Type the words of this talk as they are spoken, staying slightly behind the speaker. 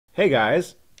Hey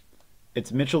guys,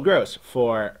 it's Mitchell Gross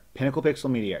for Pinnacle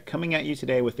Pixel Media coming at you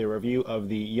today with a review of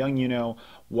the Yongnuo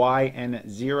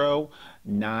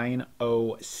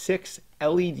YN0906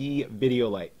 LED video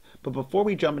light. But before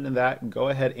we jump into that, go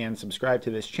ahead and subscribe to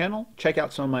this channel. Check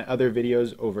out some of my other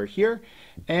videos over here.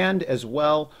 And as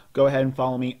well, go ahead and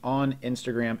follow me on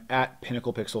Instagram at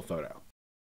Pinnacle Pixel Photo.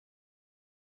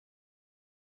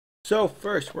 So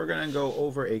first, we're going to go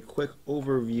over a quick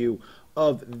overview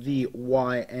of the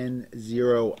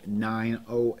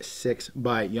YN0906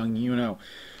 by Yongnuo.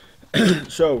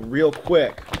 So real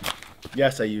quick,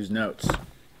 yes, I use notes.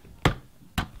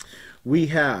 We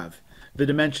have the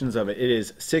dimensions of it. It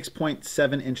is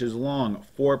 6.7 inches long,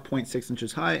 4.6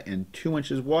 inches high, and 2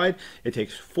 inches wide. It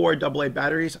takes 4 AA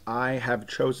batteries. I have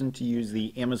chosen to use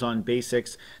the Amazon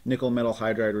Basics nickel metal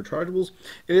hydride rechargeables.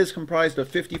 It is comprised of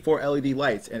 54 LED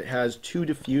lights, and it has 2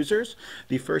 diffusers.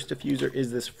 The first diffuser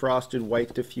is this frosted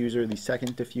white diffuser. The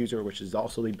second diffuser, which is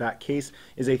also the back case,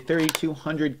 is a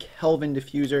 3200 Kelvin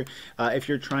diffuser if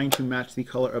you're trying to match the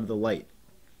color of the light.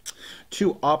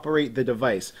 To operate the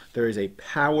device, there is a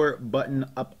power button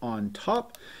up on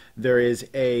top. There is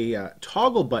a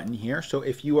toggle button here, so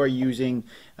if you are using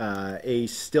a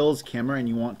stills camera and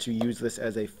you want to use this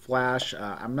as a flash,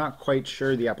 I'm not quite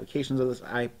sure the applications of this.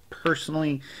 I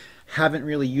personally haven't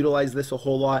really utilized this a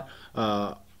whole lot.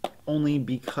 Only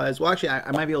because, well, actually,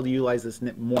 I might be able to utilize this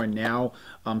more now,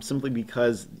 simply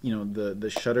because, you know,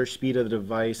 the shutter speed of the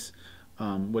device.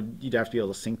 You'd have to be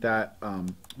able to sync that,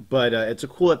 but it's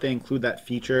cool that they include that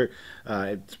feature.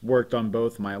 It's worked on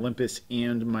both my Olympus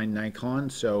and my Nikon,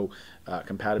 so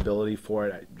compatibility for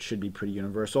it should be pretty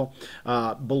universal.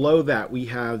 Below that, we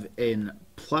have an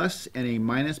plus and a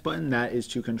minus button. That is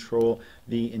to control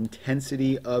the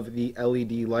intensity of the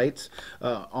LED lights.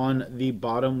 On the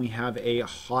bottom, we have a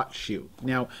hot shoe.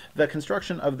 Now, the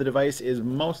construction of the device is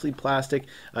mostly plastic.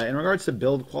 In regards to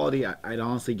build quality, I'd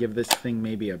honestly give this thing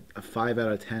maybe a 5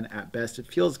 out of 10 at best. It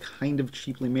feels kind of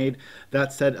cheaply made.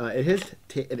 That said,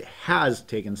 it has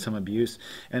taken some abuse,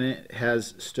 and it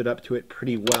has stood up to it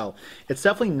pretty well. It's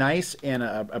definitely nice and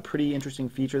a pretty interesting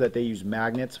feature that they use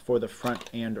magnets for the front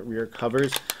and rear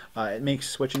covers. It makes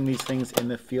switching these things in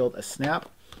the field a snap.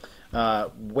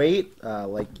 Weight,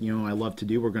 like I love to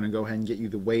do, we're going to go ahead and get you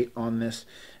the weight on this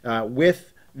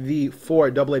with the 4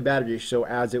 AA batteries. So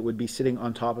as it would be sitting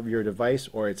on top of your device,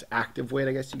 or its active weight,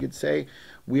 I guess you could say,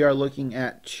 we are looking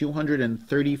at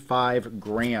 235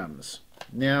 grams.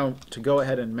 Now, to go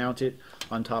ahead and mount it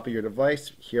on top of your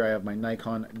device, here I have my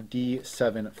Nikon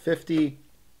D750. It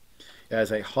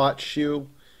has a hot shoe,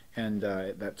 and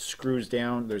that screws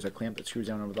down. There's a clamp that screws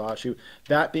down over the hot shoe.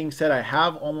 That being said, I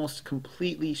have almost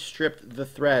completely stripped the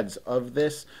threads of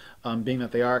this, being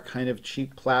that they are kind of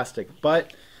cheap plastic.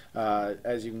 But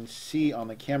as you can see on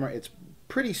the camera, it's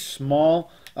pretty small.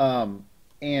 And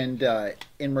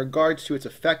in regards to its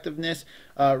effectiveness,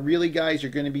 really, guys,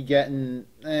 you're going to be getting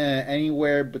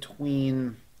anywhere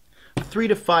between 3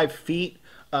 to 5 feet.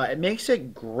 It makes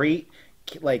it great,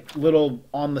 like little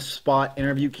on-the-spot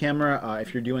interview camera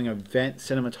if you're doing event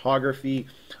cinematography.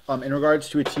 In regards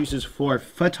to its uses for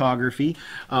photography,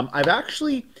 I've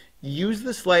actually used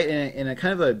this light in a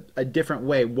kind of a different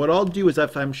way. What I'll do is,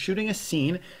 if I'm shooting a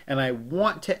scene and I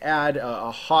want to add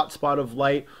a hot spot of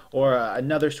light or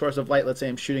another source of light, let's say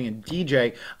I'm shooting a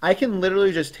DJ, I can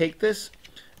literally just take this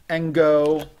and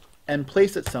go and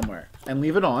place it somewhere and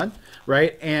leave it on,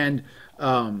 right? And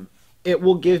it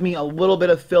will give me a little bit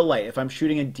of fill light. If I'm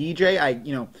shooting a DJ,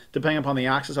 depending upon the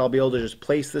axis, I'll be able to just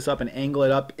place this up and angle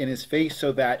it up in his face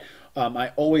so that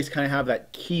I always kind of have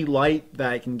that key light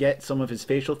that I can get some of his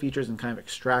facial features and kind of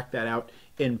extract that out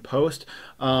in post.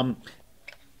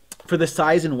 For the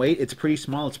size and weight, it's pretty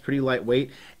small, it's pretty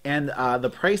lightweight, and the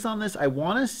price on this, I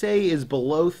want to say, is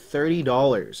below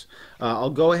 $30. I'll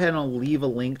go ahead and I'll leave a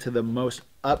link to the most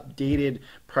updated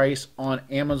price on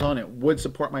Amazon. It would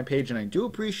support my page, and I do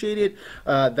appreciate it.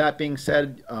 That being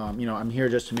said, I'm here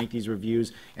just to make these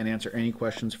reviews and answer any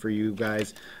questions for you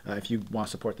guys. If you want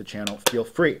to support the channel, feel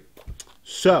free.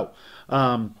 So,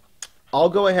 I'll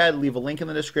go ahead, leave a link in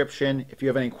the description. If you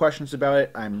have any questions about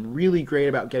it, I'm really great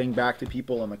about getting back to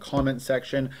people in the comment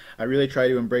section. I really try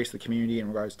to embrace the community in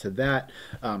regards to that.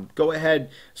 Go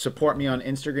ahead, support me on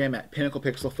Instagram at Pinnacle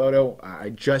Pixel Photo. I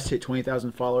just hit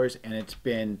 20,000 followers, and it's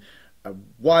been a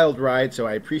wild ride, so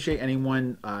I appreciate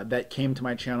anyone that came to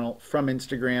my channel from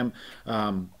Instagram.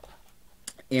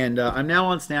 And I'm now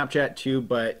on Snapchat too,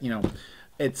 but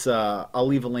it's I'll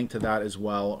leave a link to that as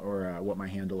well, or what my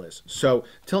handle is. So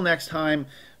till next time,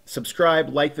 subscribe,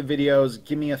 like the videos,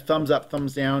 give me a thumbs up,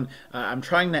 thumbs down. I'm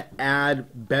trying to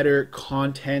add better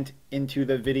content into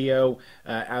the video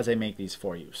as I make these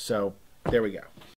for you. So There we go.